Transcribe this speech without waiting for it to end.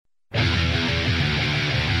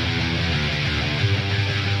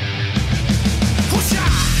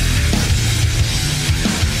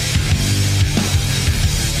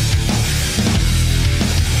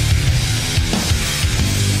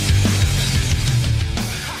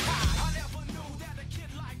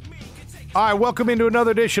All right, welcome into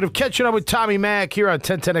another edition of Catching Up with Tommy Mack here on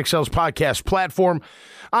 1010XL's podcast platform,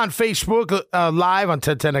 on Facebook, live on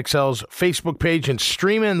 1010XL's Facebook page, and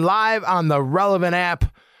streaming live on the Relevant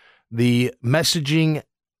app, the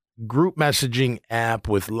group messaging app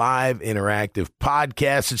with live interactive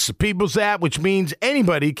podcasts. It's the People's app, which means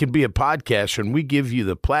anybody can be a podcaster, and we give you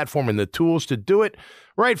the platform and the tools to do it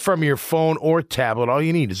right from your phone or tablet. All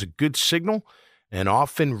you need is a good signal, and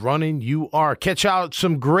off and running you are. Catch out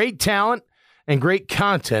some great talent and great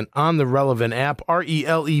content on the Relevant app,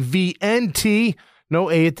 RELEVNT,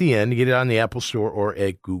 no A at the end. You get it on the Apple Store or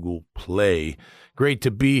at Google Play. Great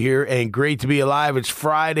to be here and great to be alive. It's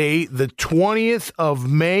Friday, the 20th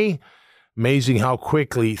of May. Amazing how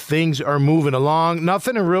quickly things are moving along.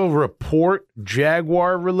 Nothing to real report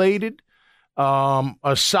Jaguar related.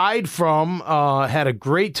 Aside from, had a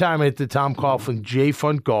great time at the Tom Coughlin J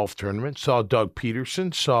Fun Golf Tournament. Saw Doug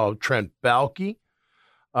Peterson, saw Trent Baalke.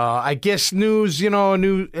 I guess news, a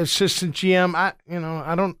new assistant GM. I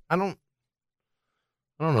don't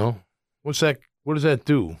know. What's that? What does that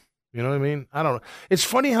do? You know what I mean? I don't know. It's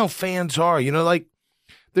funny how fans are, like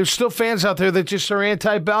there's still fans out there that just are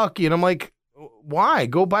anti-Baalke. And I'm like, why?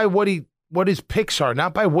 Go by what his picks are,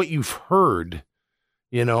 not by what you've heard.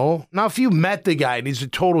 Now, if you met the guy and he's a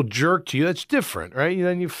total jerk to you, that's different, right?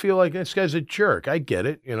 Then you feel like this guy's a jerk. I get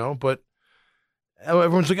it, but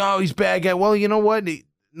everyone's like, oh, he's a bad guy. Well, you know what?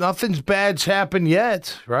 Nothing's bad's happened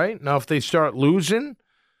yet, right? Now, if they start losing,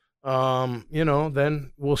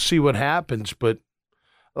 then we'll see what happens. But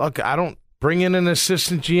look, I don't bring in an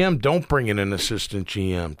assistant GM. Don't bring in an assistant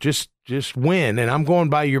GM. Just win. And I'm going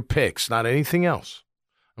by your picks, not anything else.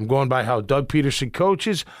 I'm going by how Doug Peterson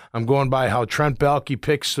coaches. I'm going by how Trent Baalke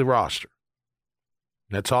picks the roster.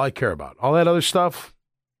 That's all I care about. All that other stuff,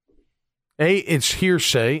 A, it's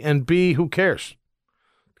hearsay, and B, who cares?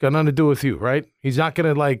 It's got nothing to do with you, right? He's not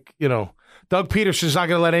going to, Doug Peterson's not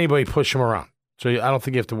going to let anybody push him around. So I don't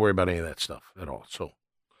think you have to worry about any of that stuff at all. So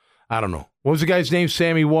I don't know. What was the guy's name?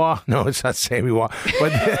 Sammy Waugh? No, it's not Sammy Waugh.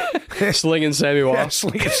 But Slinging Sammy Waugh. Yeah,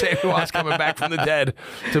 Slinging Sammy Waugh's coming back from the dead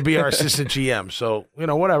to be our assistant GM. So,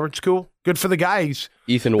 whatever. It's cool. Good for the guy.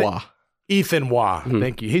 Ethan Waugh. Ethan Waugh. Mm-hmm.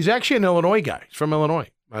 Thank you. He's actually an Illinois guy. He's from Illinois,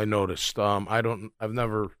 I noticed. I've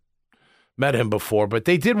never met him before, but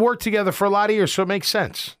they did work together for a lot of years, so it makes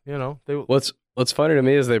sense. What's funny to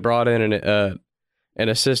me is they brought in an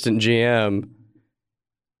assistant GM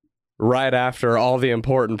right after all the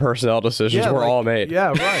important personnel decisions were all made.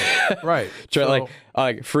 Yeah, right, right. So,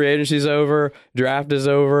 like free agency's over, draft is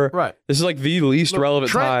over. Right. This is like the least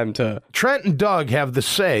relevant time to. Trent and Doug have the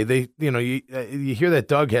say. They, you hear that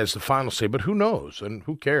Doug has the final say, but who knows and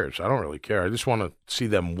who cares? I don't really care. I just want to see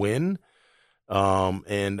them win.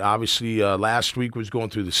 And obviously, last week was going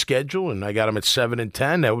through the schedule, and I got them at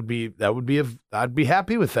 7-10. I'd be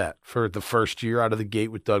happy with that for the first year out of the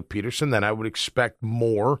gate with Doug Peterson. Then I would expect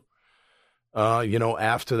more.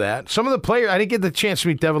 After that, some of the players, I didn't get the chance to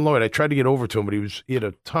meet Devin Lloyd. I tried to get over to him, but he had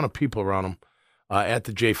a ton of people around him at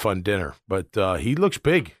the J Fun dinner. But he looks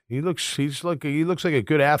big. He looks like a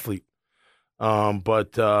good athlete.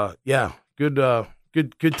 Good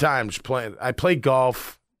times playing. I played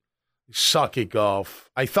golf. Suck at golf.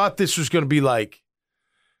 I thought this was going to be like,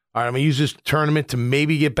 all right, I'm going to use this tournament to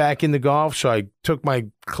maybe get back into golf. So I took my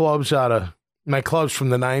clubs from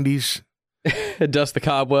the 90s. Dust the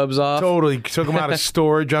cobwebs off. Totally. Took them out of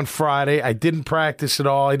storage on Friday. I didn't practice at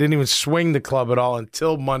all. I didn't even swing the club at all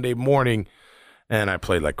until Monday morning, and I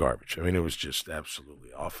played like garbage. I mean, it was just absolutely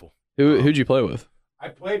awful. Who'd you play with? I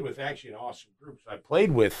played with actually an awesome group. I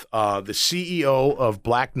played with the CEO of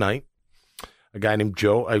Black Knight, a guy named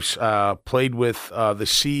Joe. I played with the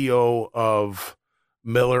CEO of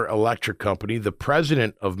Miller Electric Company, the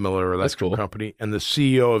president of Miller Electric Company, and the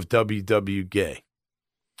CEO of WW Gay.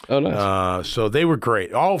 Oh, nice. So they were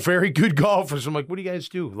great. All very good golfers. I'm like, what do you guys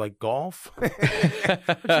do? Like golf?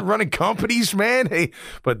 Running companies, man? Hey,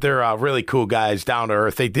 but they're really cool guys, down to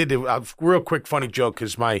earth. They did a real quick funny joke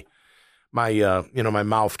because my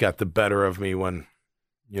mouth got the better of me when,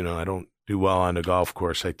 I don't do well on the golf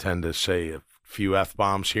course. I tend to say a few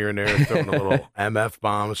F-bombs here and there, throwing a little MF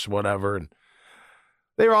bombs, whatever. And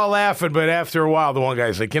they were all laughing, but after a while, the one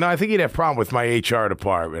guy's like, I think you'd have a problem with my HR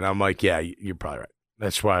department. I'm like, yeah, you're probably right.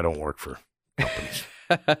 That's why I don't work for companies.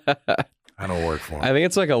 I don't work for them. I think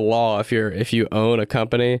it's like a law if you own a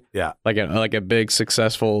company, like a big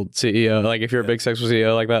successful CEO, like if you're a big successful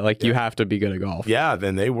CEO like that, you have to be good at golf. Yeah,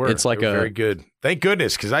 then they were. It's like very good. Thank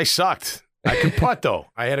goodness, because I sucked. I could putt though.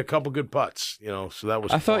 I had a couple good putts, so that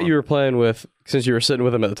was. I thought you were playing with, since you were sitting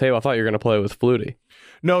with him at the table. I thought you were going to play with Flutie.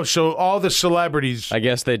 No, so all the celebrities. I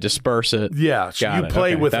guess they disperse it. Yeah, so you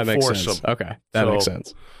play with that a makes foursome. sense. Okay, that makes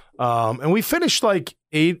sense. And we finished like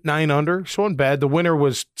 8, 9 under, so wasn't bad. The winner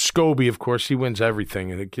was Scobie, of course. He wins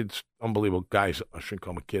everything. And the kid's unbelievable. Guys, I shouldn't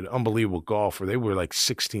call him a kid. Unbelievable golfer. They were like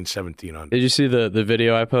 16, 17 under. Did you see the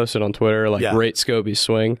video I posted on Twitter? Like, rate Scobie's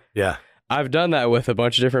swing? Yeah. I've done that with a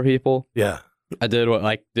bunch of different people. Yeah. I did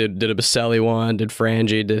did a Baselli one, did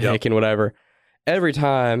Frangie, did Hicken, whatever. Every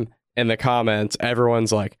time in the comments,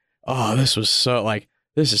 everyone's like, oh, this was so, like,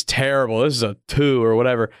 this is terrible. This is a 2 or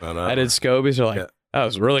whatever. I did Scobie's. They're like, that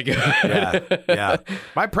was really good. Yeah.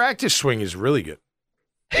 My practice swing is really good.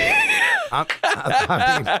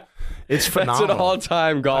 I mean, it's phenomenal. That's an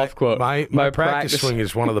all-time golf quote. My practice swing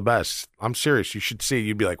is one of the best. I'm serious. You should see it.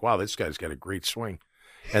 You'd be like, wow, this guy's got a great swing.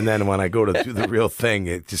 And then when I go to do the real thing,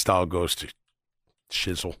 it just all goes to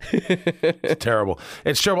shizzle. It's terrible.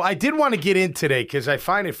 It's terrible. I did want to get in today because I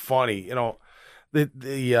find it funny. You know,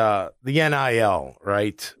 the NIL,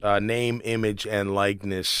 right? Name, image, and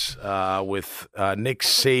likeness with Nick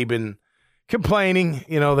Saban complaining,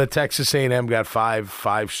 you know, that Texas A&M got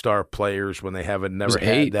 5-star players when they never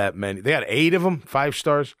had that many. They got 8 of them, 5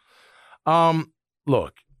 stars.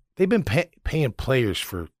 Look, they've been paying players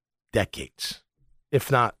for decades, if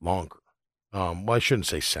not longer. Well, I shouldn't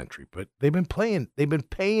say century, but they've been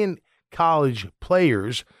paying college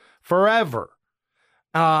players forever.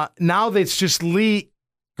 Now that it's just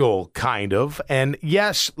legal, kind of. And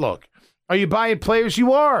yes, look, are you buying players?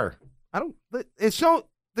 You are. There's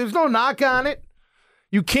no knock on it.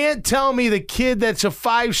 You can't tell me the kid that's a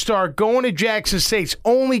 5-star going to Jackson State's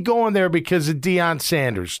only going there because of Deion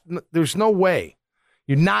Sanders. There's no way.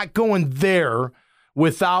 You're not going there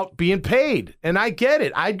without being paid. And I get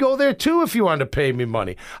it. I'd go there too if you wanted to pay me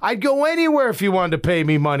money. I'd go anywhere if you wanted to pay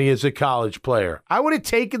me money as a college player. I would have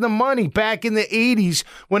taken the money back in the 80s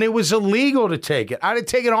when it was illegal to take it. I'd have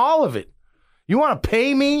taken all of it. You want to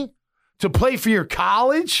pay me to play for your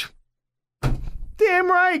college? Damn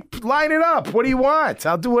right. Line it up. What do you want?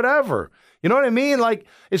 I'll do whatever. You know what I mean? Like,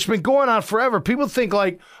 it's been going on forever. People think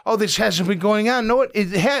like, oh, this hasn't been going on. No,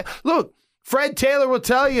 look, Fred Taylor will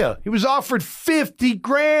tell you, he was offered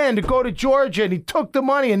 $50,000 to go to Georgia, and he took the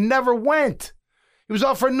money and never went. He was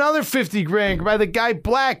offered another $50,000 by the guy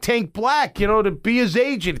Tank Black, you know, to be his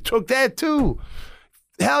agent. He took that too.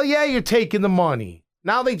 Hell yeah, you're taking the money.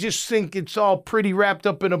 Now they just think it's all pretty wrapped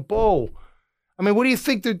up in a bow. I mean, what do you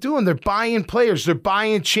think they're doing? They're buying players. They're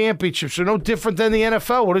buying championships. They're no different than the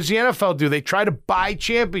NFL. What does the NFL do? They try to buy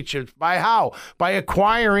championships. By how? By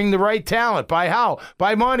acquiring the right talent. By how?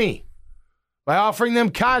 By money. By offering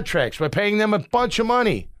them contracts, by paying them a bunch of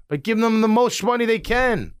money, by giving them the most money they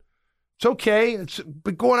can. It's okay. It's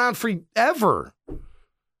been going on forever.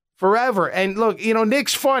 And look, you know,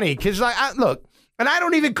 Nick's funny because look, and I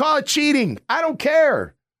don't even call it cheating. I don't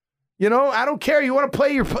care. You know, I don't care. You want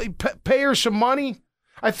to pay her some money?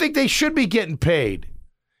 I think they should be getting paid.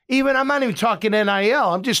 I'm not even talking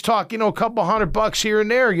NIL. I'm just talking, you know, a couple $100 here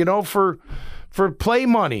and there, you know, for play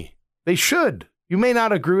money. They should. You may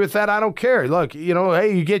not agree with that. I don't care. Look, you know,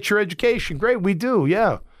 hey, you get your education. Great, we do.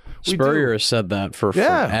 Yeah. Spurrier has said that for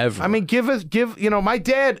forever. I mean, you know, my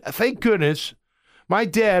dad, thank goodness, my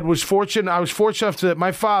dad was fortunate. I was fortunate enough that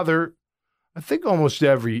my father, I think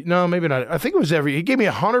maybe not. I think it was he gave me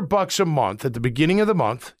 $100 a month at the beginning of the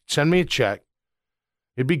month, send me a check.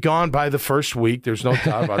 It'd be gone by the first week. There's no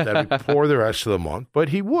doubt about that. He'd pour the rest of the month, but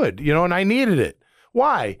he would, you know, and I needed it.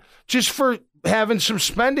 Why? Just for having some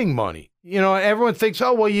spending money. You know, everyone thinks,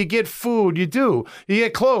 oh, well, you get food. You do. You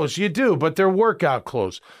get clothes. You do, but they're workout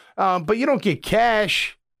clothes. But you don't get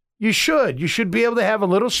cash. You should. You should be able to have a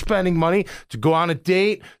little spending money to go on a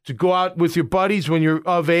date, to go out with your buddies when you're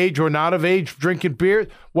of age or not of age, drinking beer,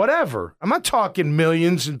 whatever. I'm not talking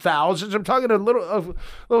millions and thousands. I'm talking a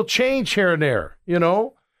little change here and there, you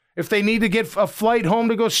know. If they need to get a flight home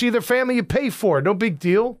to go see their family, you pay for it. No big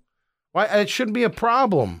deal. Why? It shouldn't be a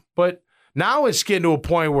problem. But now it's getting to a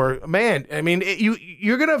point where, man, I mean,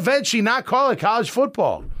 you're going to eventually not call it college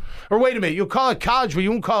football. Or wait a minute, you'll call it college, but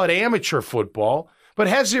you won't call it amateur football. But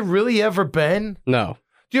has it really ever been? No.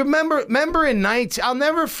 Do you remember in I'll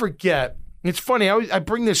never forget. It's funny, I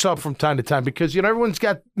bring this up from time to time because, you know, everyone's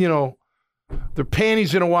got, you know, their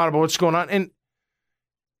panties in a wad about what's going on. And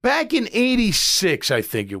back in 86, I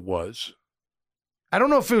think it was, I don't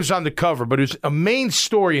know if it was on the cover, but it was a main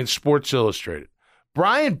story in Sports Illustrated.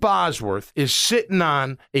 Brian Bosworth is sitting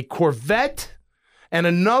on a Corvette and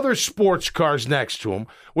another sports car's next to him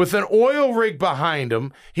with an oil rig behind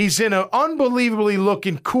him. He's in an unbelievably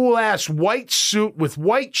looking cool-ass white suit with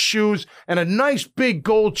white shoes and a nice big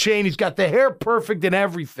gold chain. He's got the hair perfect and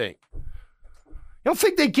everything. You don't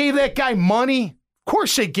think they gave that guy money? Of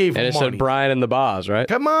course they gave him And it money. said Brian and the Boz, right?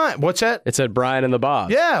 Come on. What's that? It said Brian and the Boz.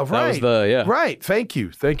 Yeah, right. That was the, Right. Thank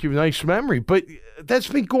you. Nice memory. But that's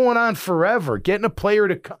been going on forever. Getting a player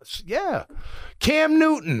to, Cam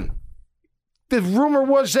Newton. The rumor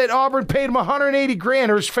was that Auburn paid him $180,000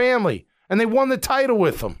 or his family, and they won the title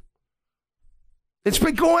with him. It's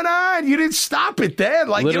been going on. You didn't stop it then.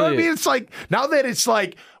 Like, literally, you know what I mean? It's like, now that it's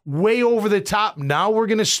like way over the top, now we're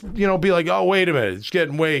going to, be like, oh, wait a minute. It's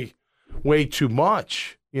getting way too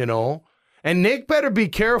much, And Nick better be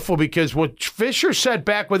careful, because what Fisher said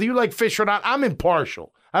back, whether you like Fisher or not, I'm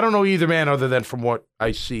impartial. I don't know either man other than from what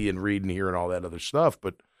I see and read and hear and all that other stuff.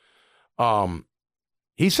 But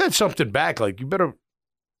he said something back like,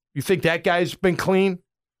 you think that guy's been clean?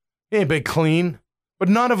 He ain't been clean. But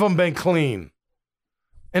none of them been clean.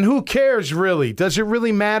 And who cares, really? Does it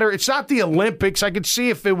really matter? It's not the Olympics. I could see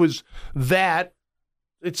if it was that.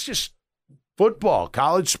 It's just football,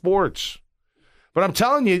 college sports. But I'm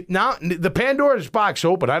telling you, now the Pandora's box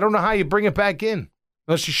open. I don't know how you bring it back in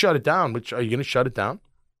unless you shut it down. Which, are you going to shut it down?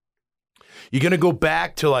 You're going to go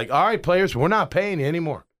back to like, all right, players, we're not paying you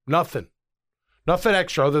anymore. Nothing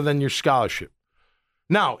extra other than your scholarship.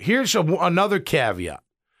 Now, here's another caveat.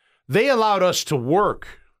 They allowed us to work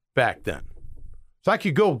back then. So I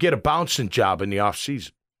could go get a bouncing job in the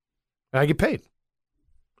offseason, and I get paid.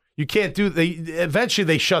 You can't eventually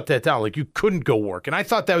they shut that down. Like, you couldn't go work. And I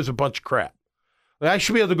thought that was a bunch of crap. Like, I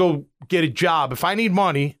should be able to go get a job. If I need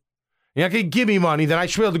money, and I can give me money, then I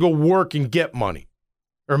should be able to go work and get money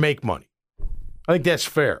or make money. I think that's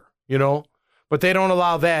fair, But they don't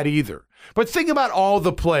allow that either. But think about all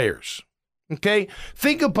the players, okay?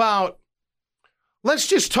 Think about, let's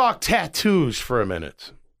just talk tattoos for a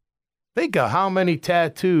minute. Think of how many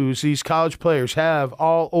tattoos these college players have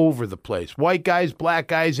all over the place. White guys, black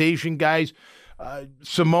guys, Asian guys,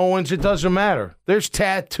 Samoans, it doesn't matter. There's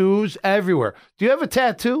tattoos everywhere. Do you have a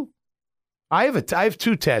tattoo? I have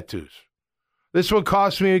 2 tattoos. This one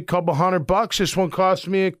cost me a couple $100. This one cost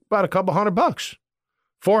me about a couple $100.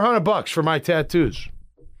 $400 for my tattoos.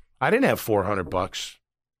 I didn't have $400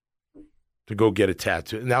 to go get a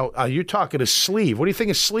tattoo. Now, you're talking a sleeve. What do you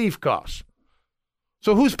think a sleeve costs?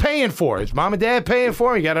 So who's paying for it? Is mom and dad paying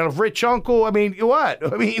for it? You got a rich uncle? I mean, what?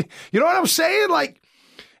 I mean, you know what I'm saying? Like,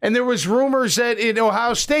 and there was rumors that in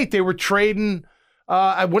Ohio State they were trading,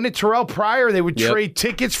 when it Terrell Pryor, they would trade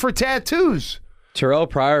tickets for tattoos. Terrell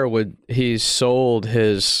Pryor he sold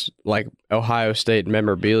his like Ohio State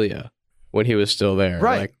memorabilia when he was still there.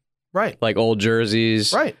 Right. Like old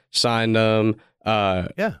jerseys. Right. Signed them. I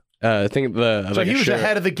think so he was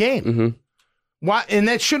ahead of the game. Mm-hmm. Why? And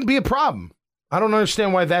that shouldn't be a problem. I don't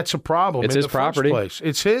understand why that's a problem. It's in his the property. First place.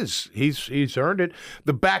 It's his. He's earned it.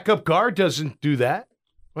 The backup guard doesn't do that.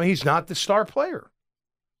 Well, he's not the star player.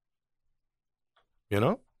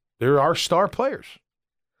 There are star players.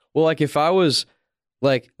 Well, like if I was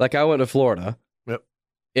like I went to Florida. Yep.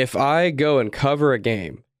 If I go and cover a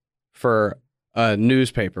game for a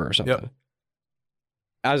newspaper or something,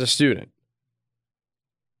 as a student,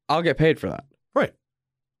 I'll get paid for that. Right.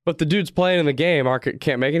 But the dudes playing in the game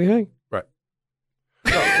can't make anything? Right.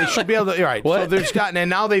 No, they should be able to. All right. What? So and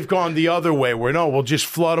now they've gone the other way where, no, we'll just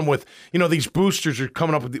flood them with, these boosters are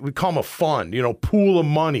coming up with, we call them a fund, pool of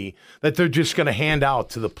money that they're just going to hand out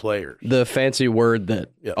to the players. The fancy word that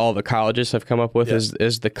all the colleges have come up with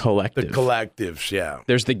is the collective. The collectives, yeah.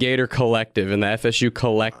 There's the Gator Collective and the FSU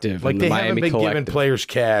Collective like and the Miami haven't been Collective. giving players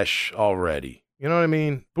cash already. You know what I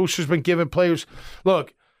mean? Boosters been giving players.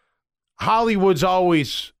 Look, Hollywood's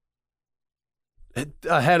always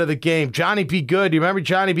ahead of the game. Johnny B. Good. Do you remember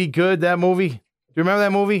Johnny B. Good, that movie? Do you remember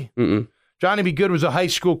that movie? Mm-mm. Johnny B. Good was a high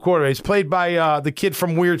school quarterback. He's played by the kid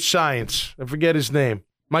from Weird Science. I forget his name.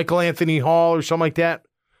 Michael Anthony Hall or something like that.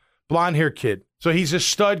 Blonde hair kid. So he's a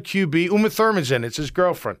stud QB. Uma Thurman's in it. It's his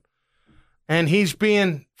girlfriend. And he's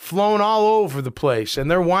being flown all over the place.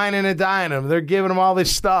 And they're whining and dining him. They're giving him all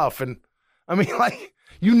this stuff. And I mean, like,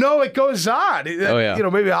 it goes on. Oh, yeah.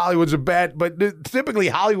 Maybe Hollywood's a bad, but typically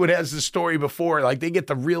Hollywood has the story before. Like, they get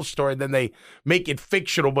the real story, then they make it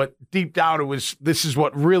fictional, but deep down this is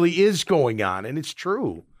what really is going on, and it's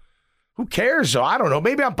true. Who cares, though? I don't know.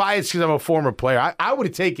 Maybe I'm biased because I'm a former player. I would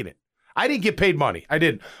have taken it. I didn't get paid money. I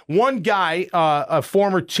didn't. One guy, a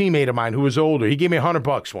former teammate of mine who was older, he gave me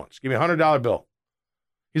 $100 once. Give me $100 bill.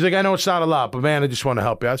 He's like, I know it's not a lot, but, man, I just want to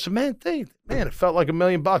help you. I said, man, it felt like $1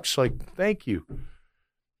 million. Like, thank you.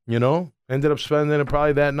 Ended up spending it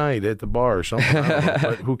probably that night at the bar or something. I don't know,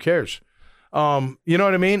 but who cares? You know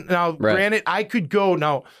what I mean? Now, Granted, I could go.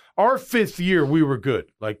 Now, our 5th year, we were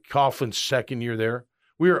good. Like Coughlin's 2nd year there.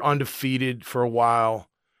 We were undefeated for a while.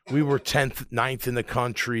 we were 10th, 9th in the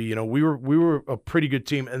country. You know, we were a pretty good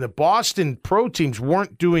team. And the Boston pro teams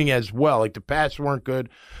weren't doing as well. Like the Pats weren't good.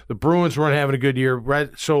 The Bruins weren't having a good year. Right?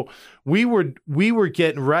 So we were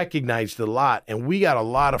getting recognized a lot, and we got a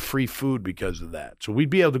lot of free food because of that. So we'd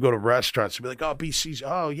be able to go to restaurants and be like, oh, BC's,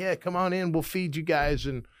 oh, yeah, come on in. We'll feed you guys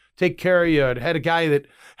and take care of you. I had a guy that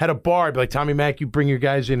had a bar. I'd be like, Tommy Mack, you bring your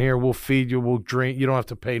guys in here. We'll feed you. We'll drink. You don't have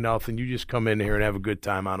to pay nothing. You just come in here and have a good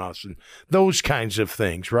time on us and those kinds of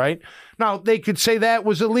things, right? Now, they could say that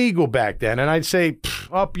was illegal back then, and I'd say,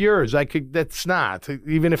 up yours. That's not.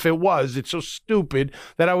 Even if it was, it's so stupid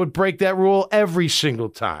that I would break that rule every single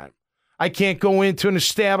time. I can't go into an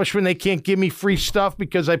establishment. They can't give me free stuff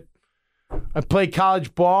because I play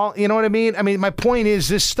college ball. You know what I mean? I mean, my point is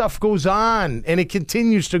this stuff goes on, and it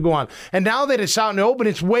continues to go on. And now that it's out in the open,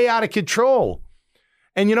 it's way out of control.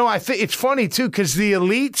 And, you know, I think it's funny, too, because the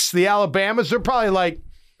elites, the Alabamas, they're probably like,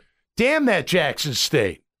 damn that Jackson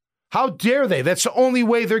State. How dare they? That's the only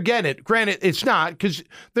way they're getting it. Granted, it's not, because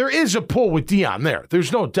there is a pull with Deion there.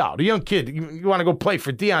 There's no doubt. A young kid, you want to go play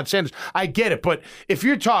for Deion Sanders. I get it. But if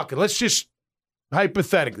you're talking, let's just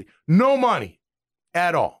hypothetically, no money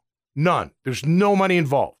at all. None. There's no money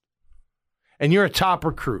involved. And you're a top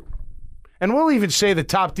recruit. And we'll even say the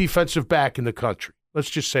top defensive back in the country. Let's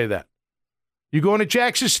just say that. You going to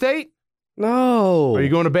Jackson State? No. Or are you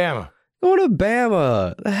going to Bama? Going to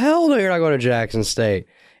Bama. The hell no, you're not going to Jackson State.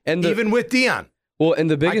 And even with Deion. Well, and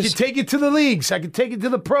the biggest... I can take it to the leagues. I can take it to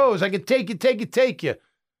the pros. I can take you.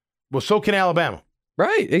 Well, so can Alabama.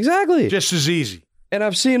 Right, exactly. Just as easy. And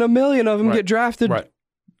I've seen a million of them get drafted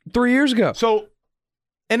 3 years ago. So,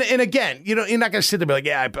 and again, you know, you're not going to sit there and be like,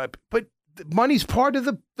 yeah, but money's part of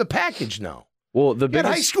the package now. Well, the biggest... You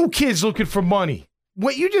got high school kids looking for money.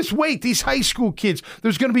 Wait, you just wait. These high school kids,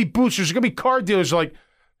 there's going to be boosters. There's going to be car dealers like,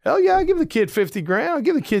 hell yeah, I'll give the kid $50,000. I'll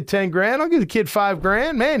give the kid $10,000. I'll give the kid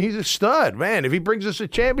 $5,000. Man, he's a stud. Man, if he brings us a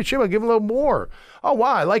championship, I'll give him a little more. Oh,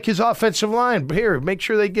 wow, I like his offensive line. Here, make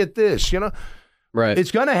sure they get this, you know? Right.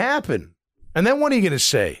 It's going to happen. And then what are you going to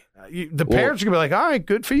say? The parents are going to be like, all right,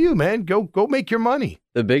 good for you, man. Go make your money.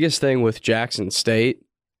 The biggest thing with Jackson State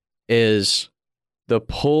is the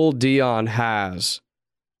pull Deion has.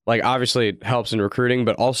 Like, obviously, it helps in recruiting,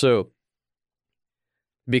 but also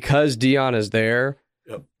because Deion is there,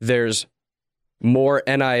 there's more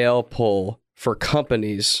NIL pull for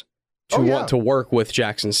companies to want to work with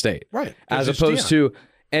Jackson State. Right. As opposed to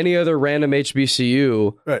any other random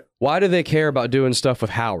HBCU. Right. Why do they care about doing stuff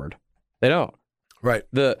with Howard? They don't. Right.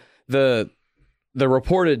 The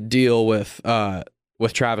reported deal with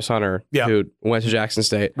Travis Hunter, who went to Jackson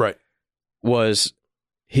State, was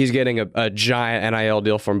he's getting a giant NIL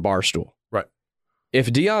deal from Barstool. Right.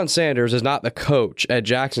 If Deion Sanders is not the coach at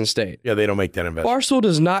Jackson State, they don't make that investment. Barstool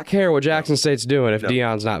does not care what Jackson State's doing if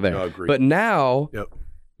Deion's not there. No, agreed. But now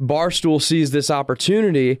Barstool sees this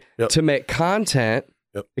opportunity to make content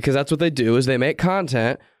because that's what they do is they make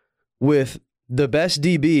content with the best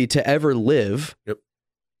DB to ever live,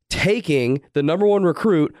 taking the number one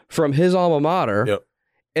recruit from his alma mater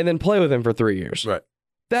and then play with him for 3 years. Right.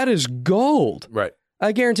 That is gold. Right.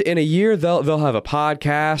 I guarantee in a year they'll have a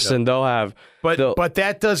podcast and they'll have... But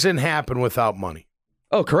that doesn't happen without money.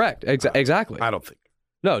 Oh, correct. Exactly. I don't think.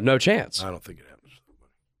 No chance. I don't think it happens without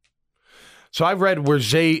money. So I read where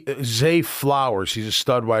Zay Flowers, he's a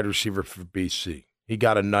stud wide receiver for BC. He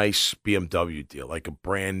got a nice BMW deal, like a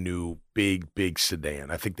brand new big sedan.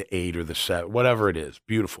 I think the 8 or the 7, whatever it is.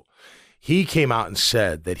 Beautiful. He came out and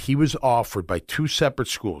said that he was offered by 2 separate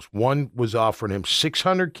schools. One was offering him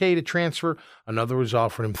 $600K to transfer. Another was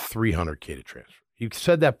offering him $300K to transfer. He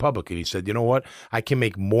said that publicly. He said, you know what? I can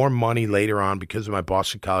make more money later on because of my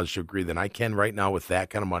Boston College degree than I can right now with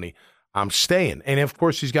that kind of money. I'm staying. And, of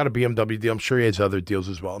course, he's got a BMW deal. I'm sure he has other deals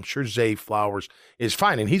as well. I'm sure Zay Flowers is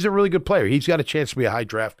fine. And he's a really good player. He's got a chance to be a high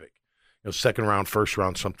draft pick. Second round, first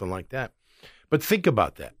round, something like that. But think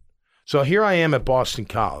about that. So here I am at Boston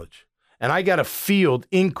College. And I got to field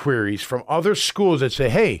inquiries from other schools that say,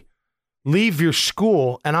 hey, leave your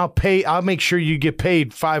school and I'll make sure you get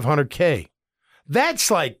paid $500K.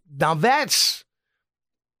 That's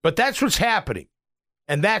what's happening.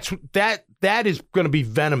 And that is going to be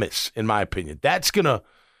venomous, in my opinion. That's not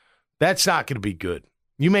going to be good.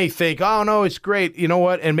 You may think, oh, no, it's great. You know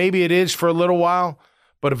what? And maybe it is for a little while,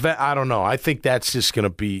 but I don't know. I think that's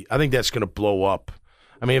going to blow up.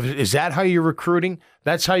 I mean, is that how you're recruiting?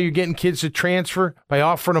 That's how you're getting kids to transfer, by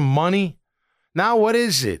offering them money? Now what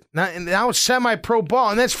is it? Now it's semi-pro ball,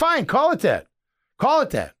 and that's fine. Call it that.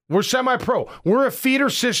 We're semi-pro. We're a feeder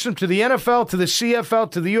system to the NFL, to the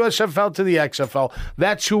CFL, to the USFL, to the XFL.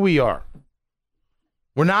 That's who we are.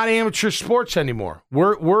 We're not amateur sports anymore.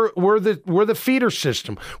 We're the feeder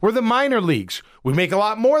system. We're the minor leagues. We make a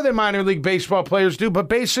lot more than minor league baseball players do, but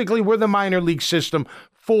basically we're the minor league system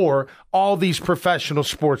for all these professional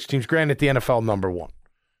sports teams. Granted, the NFL number 1,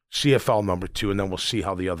 CFL number 2, and then we'll see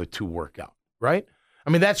how the other 2 work out, right? I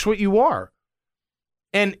mean, that's what you are.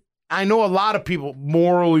 And I know a lot of people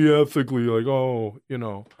morally, ethically, like, oh,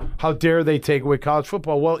 how dare they take away college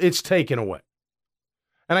football? Well, it's taken away.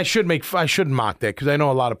 And I shouldn't mock that because I know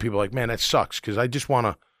a lot of people are like, man, that sucks because I just want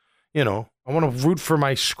to, I want to root for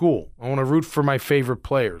my school. I want to root for my favorite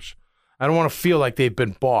players. I don't want to feel like they've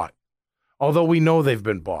been bought, although we know they've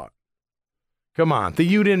been bought. Come on.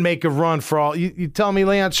 You didn't make a run for all. You tell me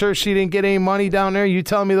Leon Searcy didn't get any money down there? You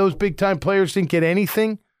tell me those big-time players didn't get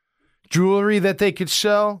anything? Jewelry that they could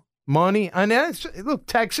sell? Money? I mean, look,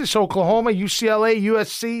 Texas, Oklahoma, UCLA,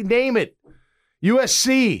 USC, name it.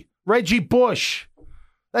 USC, Reggie Bush.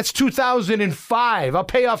 That's 2005. I'll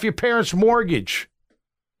pay off your parents' mortgage.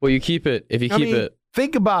 Well, you keep it if you keep it.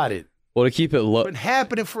 Think about it. Well, to keep it It's been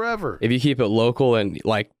happening forever. If you keep it local and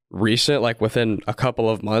like recent, like within a couple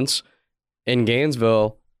of months, in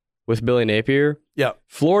Gainesville with Billy Napier,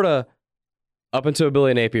 Florida, up until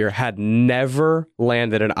Billy Napier, had never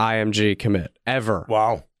landed an IMG commit ever.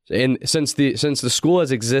 Wow. Since the school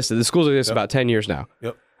has existed, the school's existed about 10 years now.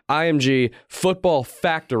 Yep. IMG Football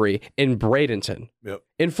Factory in Bradenton,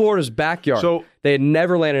 in Florida's backyard. So they had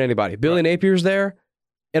never landed anybody. Billy Napier's there.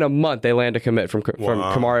 In a month, they land a commit from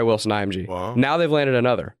Kamari Wilson IMG. Wow. Now they've landed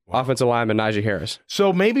another offensive lineman, Najee Harris.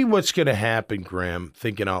 So maybe what's going to happen, Graham,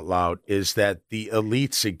 thinking out loud, is that the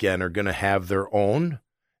elites again are going to have their own,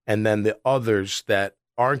 and then the others that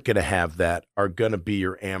aren't going to have that are going to be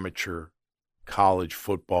your amateur college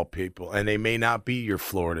football people. And they may not be your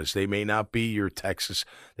Floridas. They may not be your Texas.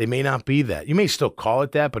 They may not be that. You may still call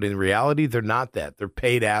it that, but in reality, they're not that. They're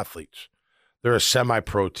paid athletes. They're a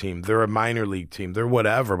semi-pro team. They're a minor league team. They're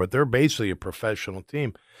whatever, but they're basically a professional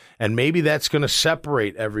team. And maybe that's going to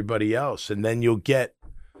separate everybody else. And then you'll get,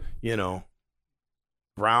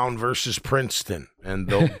 Brown versus Princeton. And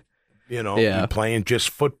they'll, be playing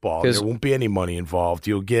just football. There won't be any money involved.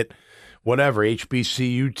 You'll get whatever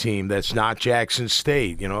HBCU team that's not Jackson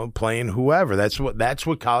State, playing whoever. That's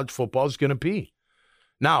what college football is going to be.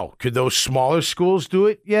 Now, could those smaller schools do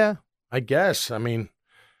it? Yeah, I guess. I mean,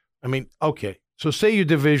 okay. So say you're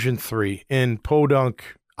Division III in Podunk,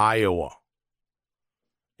 Iowa,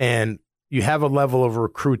 and you have a level of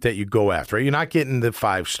recruit that you go after. Right? You're not getting the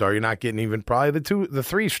 5-star. You're not getting even probably the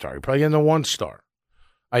 3-star. You're probably getting the 1-star.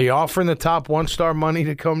 Are you offering the top 1-star money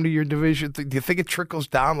to come to your division? Do you think it trickles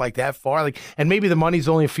down like that far? Like, and maybe the money's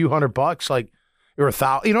only a few $100, like, or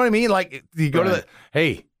 $1,000. You know what I mean? Like, you go to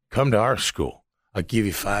hey, come to our school. I'll give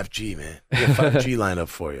you 5G, man. I'll get a 5G lineup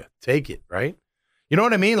for you. Take it, right? You know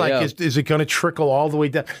what I mean? Like, is it going to trickle all the way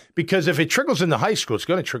down? Because if it trickles into high school, it's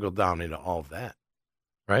going to trickle down into all of that,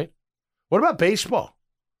 right? What about baseball?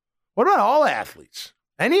 What about all athletes?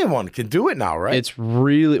 Anyone can do it now, right? It's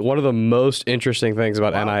really one of the most interesting things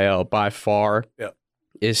about NIL by far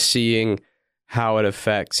is seeing how it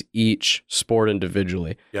affects each sport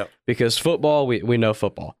individually. Because football, we know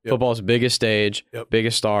football. Football's biggest stage,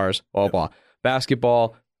 biggest stars, blah, blah.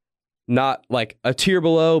 Basketball, not like a tier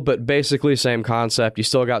below, but basically same concept. You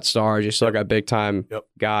still got stars. You still got big-time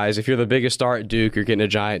guys. If you're the biggest star at Duke, you're getting a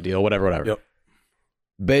giant deal, whatever.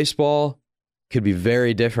 Baseball could be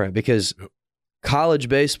very different because college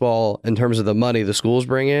baseball, in terms of the money the schools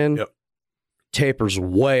bring in, tapers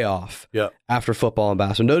way off after football and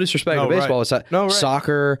basketball. No disrespect to baseball. It's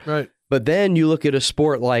soccer. Right. But then you look at a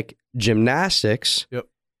sport like gymnastics.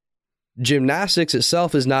 Gymnastics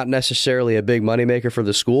itself is not necessarily a big moneymaker for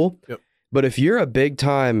the school. But if you're a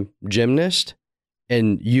big-time gymnast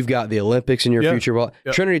and you've got the Olympics in your future, well,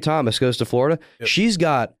 Trinity Thomas goes to Florida. She's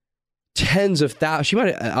got tens of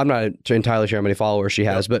thousands. I'm not entirely sure how many followers she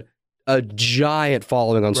has, but a giant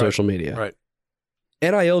following on social media. Right.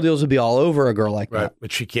 NIL deals would be all over a girl like that.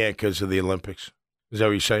 But she can't because of the Olympics. Is that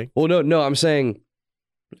what you're saying? Well, no, I'm saying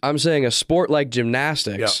a sport like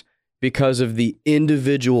gymnastics, because of the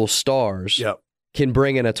individual stars, can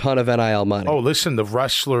bring in a ton of NIL money. Oh, listen, the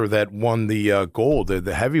wrestler that won the gold,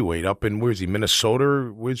 the heavyweight up in, where's he,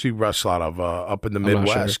 Minnesota? Where's he wrestle out of? Up in the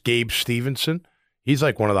Midwest. Sure. Gabe Stevenson. He's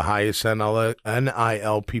like one of the highest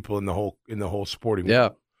NIL people in the whole sporting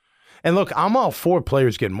world. And look, I'm all for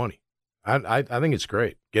players getting money. I think it's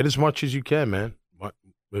great. Get as much as you can, man.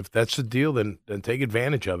 If that's the deal, then take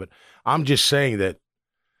advantage of it. I'm just saying that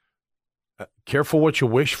careful what you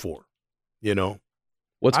wish for,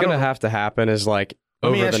 What's going to have to happen is like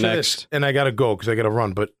over the next... This, and I got to go because I got to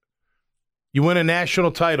run, but you win a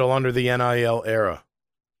national title under the NIL era.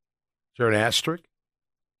 Is there an asterisk?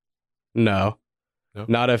 No.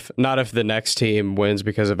 Not if the next team wins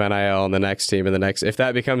because of NIL and the next team and the next. If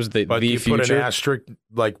that becomes the you future. Put an asterisk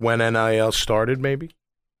like when NIL started, maybe.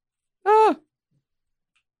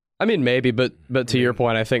 I mean, maybe, but to your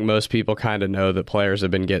point, I think most people kind of know that players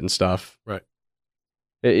have been getting stuff. Right.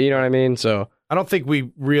 You know what I mean? So I don't think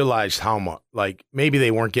we realized how much. Like maybe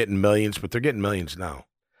they weren't getting millions, but they're getting millions now.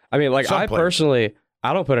 I mean, like Some players. Personally,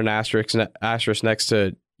 I don't put an asterisk next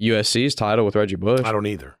to USC's title with Reggie Bush. I don't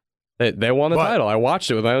either. They won the title. I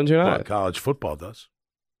watched it with my own two eyes. College football does.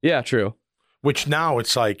 Yeah, true. Which now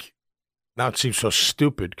it's like, now it seems so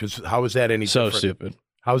stupid because how is that any different? So stupid.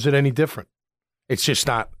 How is it any different? It's just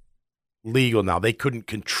not legal now. They couldn't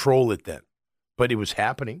control it then, but it was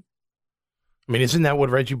happening. I mean, isn't that what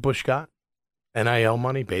Reggie Bush got? NIL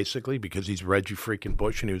money, basically, because he's Reggie freaking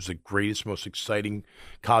Bush and he was the greatest, most exciting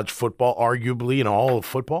college football, arguably, in all of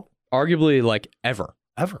football. Arguably, like, ever.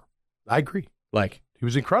 Ever. I agree. Like, he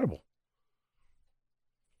was incredible.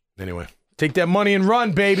 Anyway, take that money and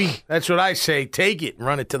run, baby. That's what I say. Take it and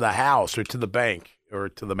run it to the house or to the bank or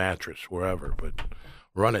to the mattress, wherever, but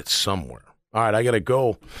run it somewhere. All right, I got to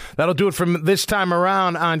go. That'll do it from this time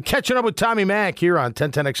around on Catching Up with Tommy Mack here on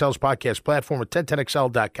 1010XL's podcast platform at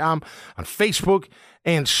 1010XL.com, on Facebook,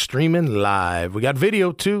 and streaming live. We got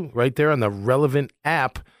video, too, right there on the Relevant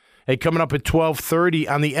app. Hey, coming up at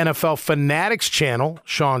 12:30 on the NFL Fanatics channel,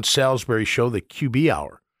 Sean Salisbury Show, the QB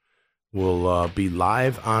Hour, will be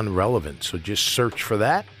live on Relevant. So just search for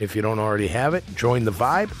that. If you don't already have it, join the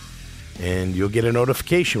vibe. And you'll get a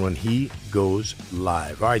notification when he goes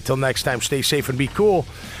live. All right, till next time, stay safe and be cool.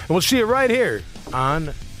 And we'll see you right here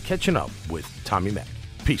on Catching Up with Tommy Mack.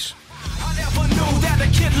 Peace. I never knew that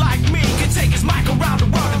a kid like me could take his mic around the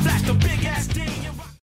world and flash the big ass